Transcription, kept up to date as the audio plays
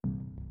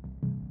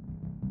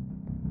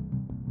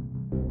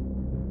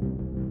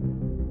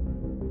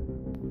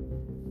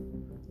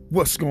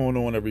What's going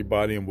on,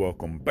 everybody, and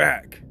welcome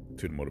back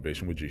to the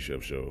Motivation with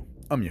G-Chef show.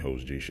 I'm your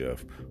host,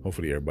 G-Chef.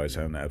 Hopefully everybody's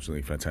having an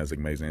absolutely fantastic,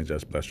 amazing, and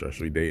just blessed,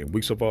 stress-free day and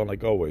week so far.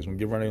 Like always, we'll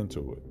get right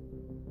into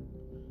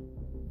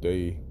it.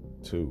 Day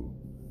 2,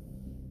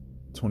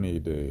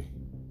 28-day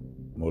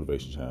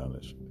motivation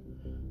challenge.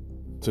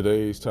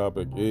 Today's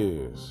topic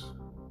is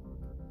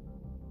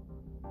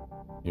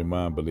your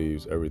mind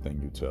believes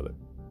everything you tell it.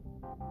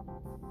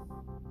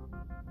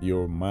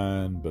 Your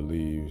mind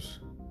believes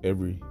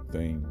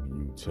everything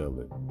you tell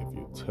it. If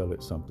you tell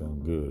it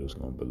something good, it's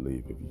going to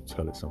believe it. If you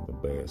tell it something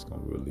bad, it's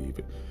going to believe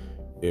it.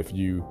 If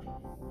you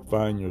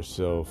find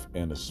yourself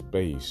in a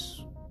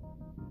space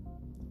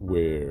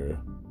where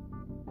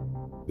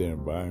the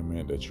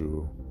environment that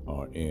you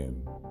are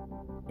in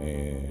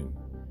and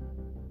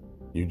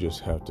you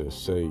just have to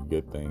say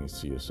good things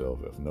to yourself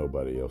if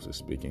nobody else is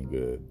speaking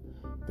good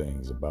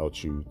things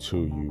about you, to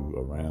you,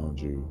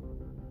 around you,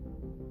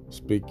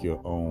 speak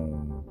your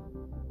own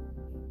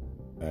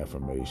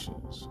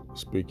affirmations.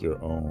 Speak your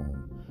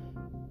own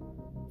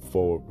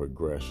forward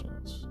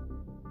progressions.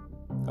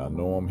 I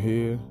know I'm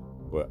here,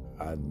 but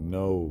I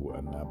know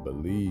and I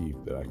believe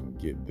that I can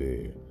get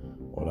there.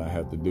 All I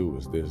have to do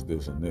is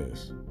this, and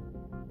this.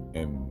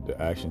 And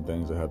the action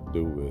things I have to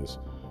do is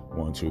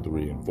 1, 2,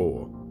 3, and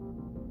 4.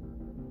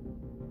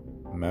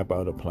 Map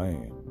out a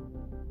plan.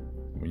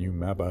 When you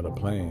map out a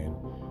plan,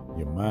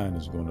 your mind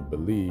is going to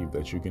believe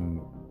that you can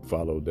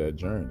follow that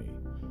journey.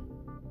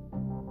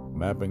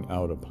 Mapping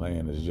out a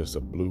plan is just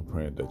a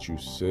blueprint that you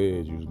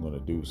said you was going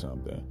to do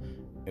something,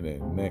 and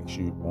then next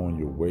you on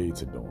your way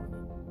to doing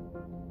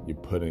it. You're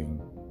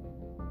putting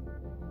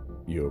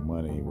your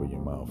money where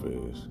your mouth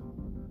is.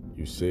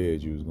 You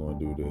said you was going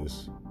to do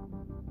this.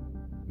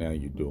 Now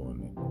you're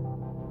doing it.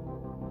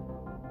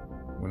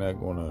 We're not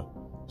going to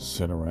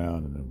sit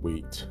around and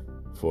wait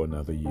for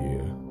another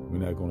year. We're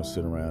not going to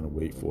sit around and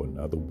wait for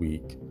another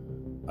week,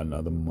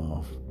 another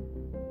month.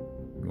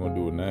 We're going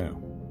to do it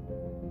now.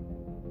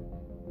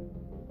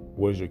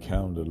 What does your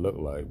calendar look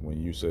like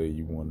when you say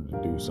you wanted to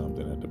do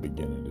something at the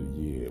beginning of the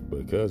year?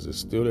 Because it's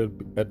still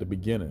at the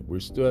beginning. We're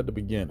still at the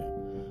beginning.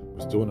 We're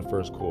still in the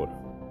first quarter.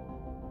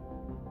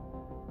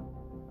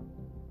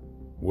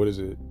 What is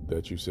it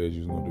that you said you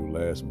was going to do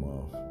last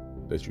month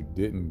that you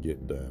didn't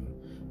get done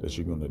that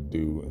you're going to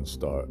do and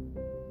start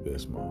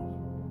this month?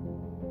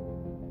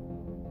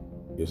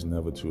 It's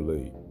never too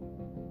late.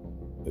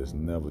 It's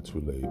never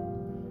too late.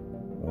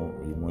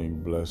 When you're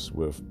blessed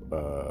with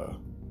a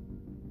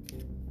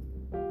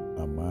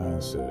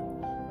mindset,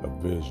 a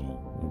vision,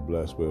 you're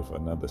blessed with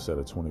another set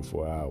of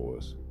 24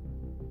 hours.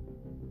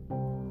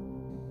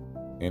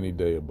 Any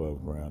day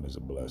above ground is a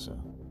blessing.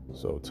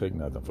 So take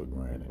nothing for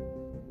granted.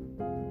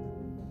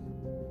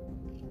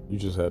 You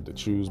just have to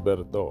choose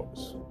better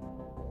thoughts.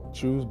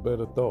 Choose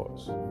better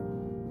thoughts.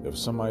 If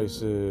somebody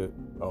said,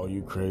 "Oh,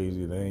 you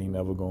crazy, they ain't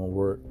never gonna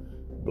work,"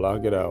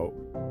 block it out.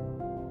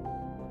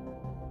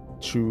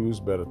 Choose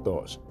better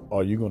thoughts.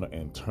 Are you gonna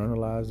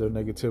internalize their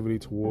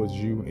negativity towards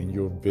you and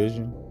your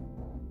vision?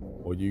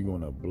 Or you going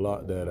to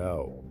block that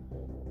out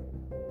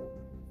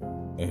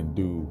and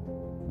do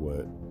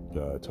what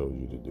God told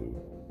you to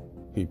do?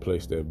 He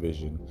placed that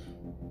vision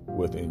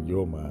within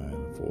your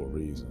mind for a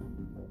reason.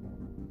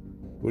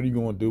 What are you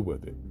going to do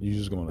with it? You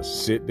just going to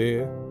sit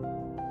there?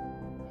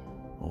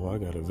 Oh, I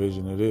got a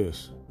vision of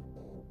this.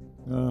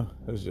 No,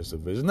 it's just a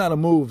vision. It's not a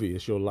movie.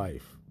 It's your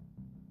life.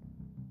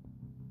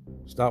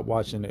 Stop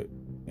watching it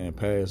and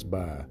pass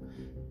by.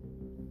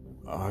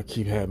 Oh, I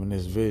keep having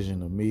this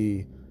vision of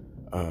me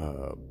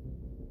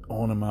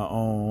on my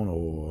own,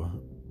 or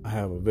I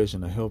have a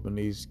vision of helping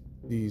these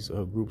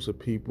groups of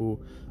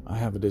people. I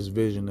have this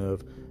vision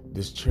of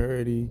this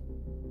charity.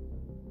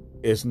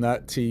 It's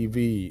not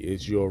TV.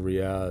 It's your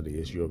reality.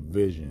 It's your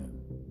vision.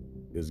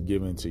 It's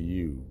given to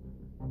you.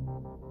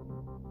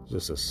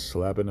 Just a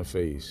slap in the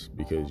face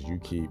because you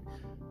keep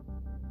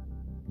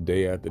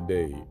day after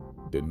day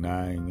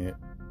denying it,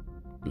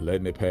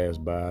 letting it pass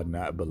by,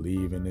 not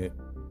believing it.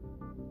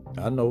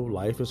 I know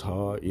life is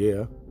hard.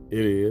 Yeah,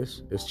 it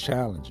is. It's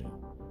challenging.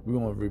 We're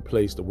going to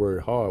replace the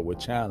word hard with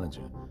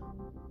challenging.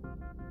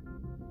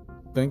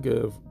 Think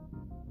of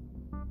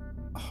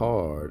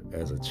hard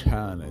as a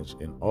challenge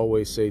and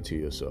always say to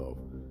yourself,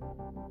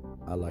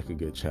 I like a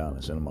good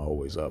challenge and I'm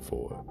always up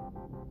for it.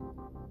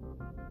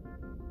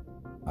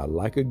 I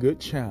like a good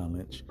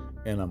challenge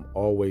and I'm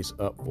always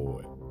up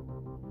for it.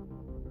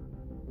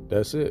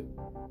 That's it.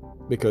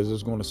 Because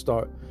it's going to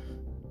start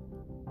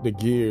the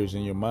gears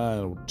in your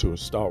mind to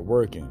start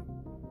working.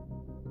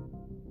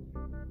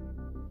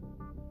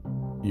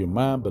 Your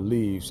mind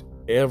believes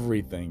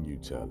everything you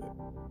tell it.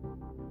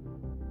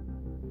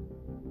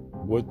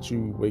 What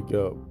you wake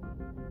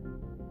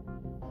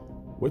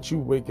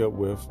up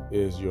with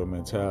is your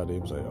mentality.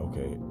 It's like,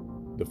 okay,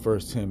 the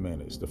first 10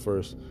 minutes, the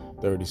first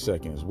 30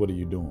 seconds, what are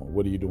you doing?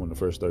 What are you doing the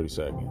first 30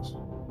 seconds?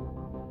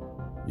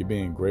 You're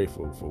being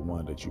grateful for,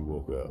 one, that you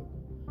woke up.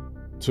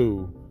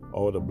 2,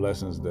 all the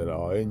blessings that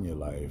are in your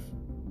life,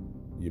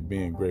 you're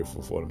being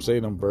grateful for them. Say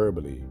them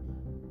verbally.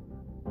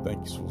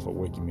 Thank you for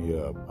waking me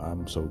up.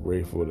 I'm so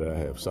grateful that I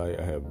have sight,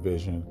 I have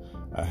vision,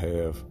 I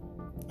have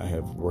I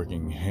have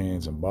working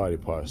hands and body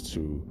parts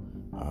to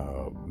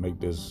make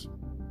this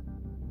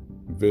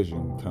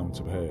vision come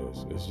to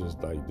pass. It's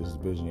just like this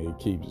vision, it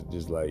keeps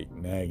just like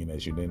nagging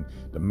at you. Then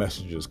the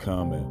messages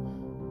come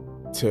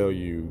and tell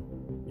you,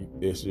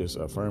 it's just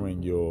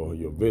affirming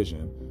your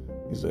vision.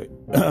 It's like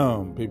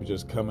people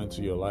just come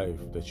into your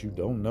life that you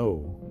don't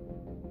know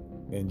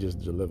and just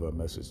deliver a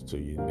message to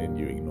you, and then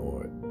you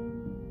ignore it.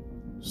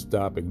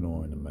 Stop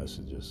ignoring the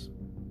messages.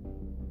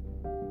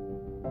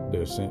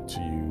 They're sent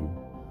to you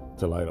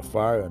to light a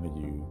fire under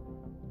you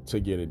to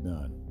get it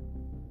done.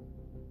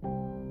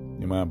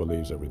 Your mind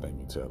believes everything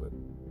you tell it.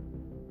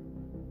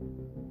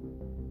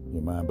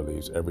 Your mind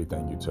believes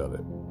everything you tell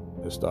it.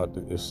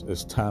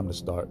 It's time to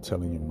start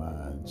telling your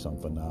mind some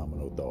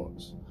phenomenal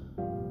thoughts.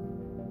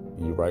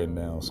 You're writing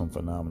down some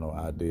phenomenal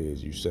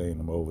ideas. You're saying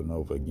them over and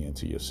over again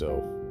to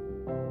yourself.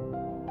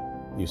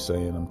 You're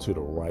saying them to the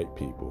right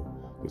people,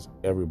 because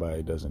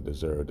everybody doesn't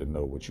deserve to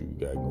know what you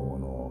got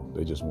going on.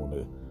 They just want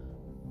to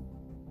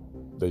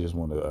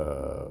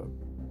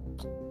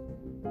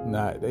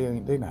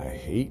they're not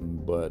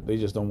hating, but they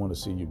just don't want to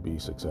see you be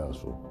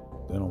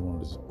successful. They don't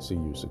want to see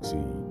you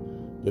succeed.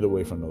 Get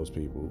away from those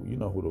people. You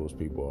know who those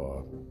people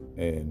are.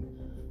 And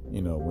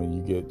when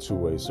you get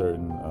to a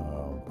certain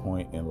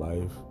point in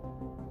life,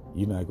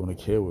 you're not going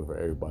to care what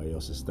everybody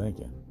else is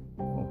thinking.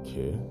 I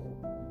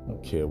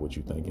don't care what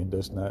you're thinking.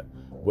 That's not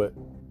what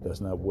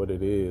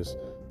it is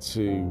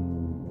to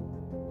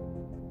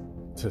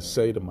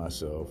say to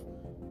myself,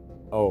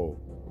 oh,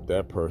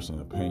 that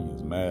person's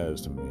opinions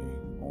matters to me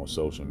on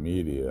social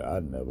media. I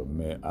never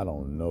met. I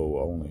don't know.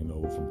 I only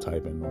know from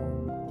typing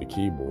on the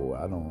keyboard.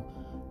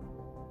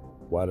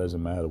 Why does it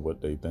matter what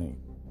they think?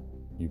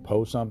 You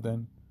post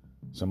something,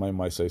 somebody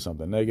might say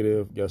something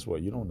negative. Guess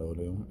what? You don't know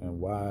them, and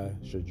why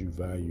should you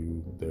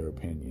value their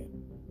opinion?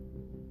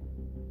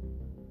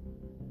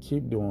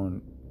 Keep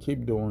doing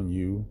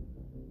you.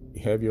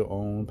 Have your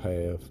own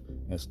path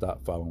and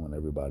stop following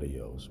everybody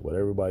else. What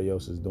everybody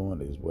else is doing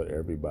is what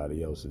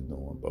everybody else is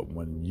doing. But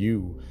when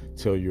you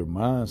tell your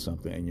mind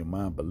something and your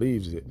mind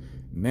believes it,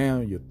 now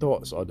your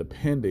thoughts are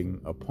depending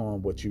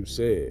upon what you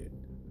said.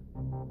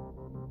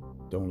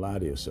 Don't lie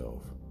to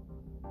yourself.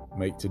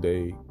 Make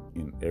today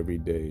and every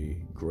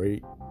day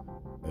great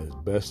as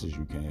best as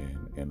you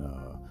can. And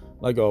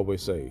like I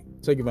always say,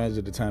 take advantage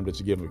of the time that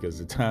you're given, because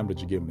the time that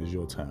you're given is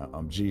your time.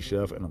 I'm G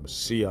Chef, and I'm going to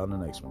see y'all in the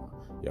next one.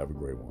 You have a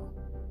great one.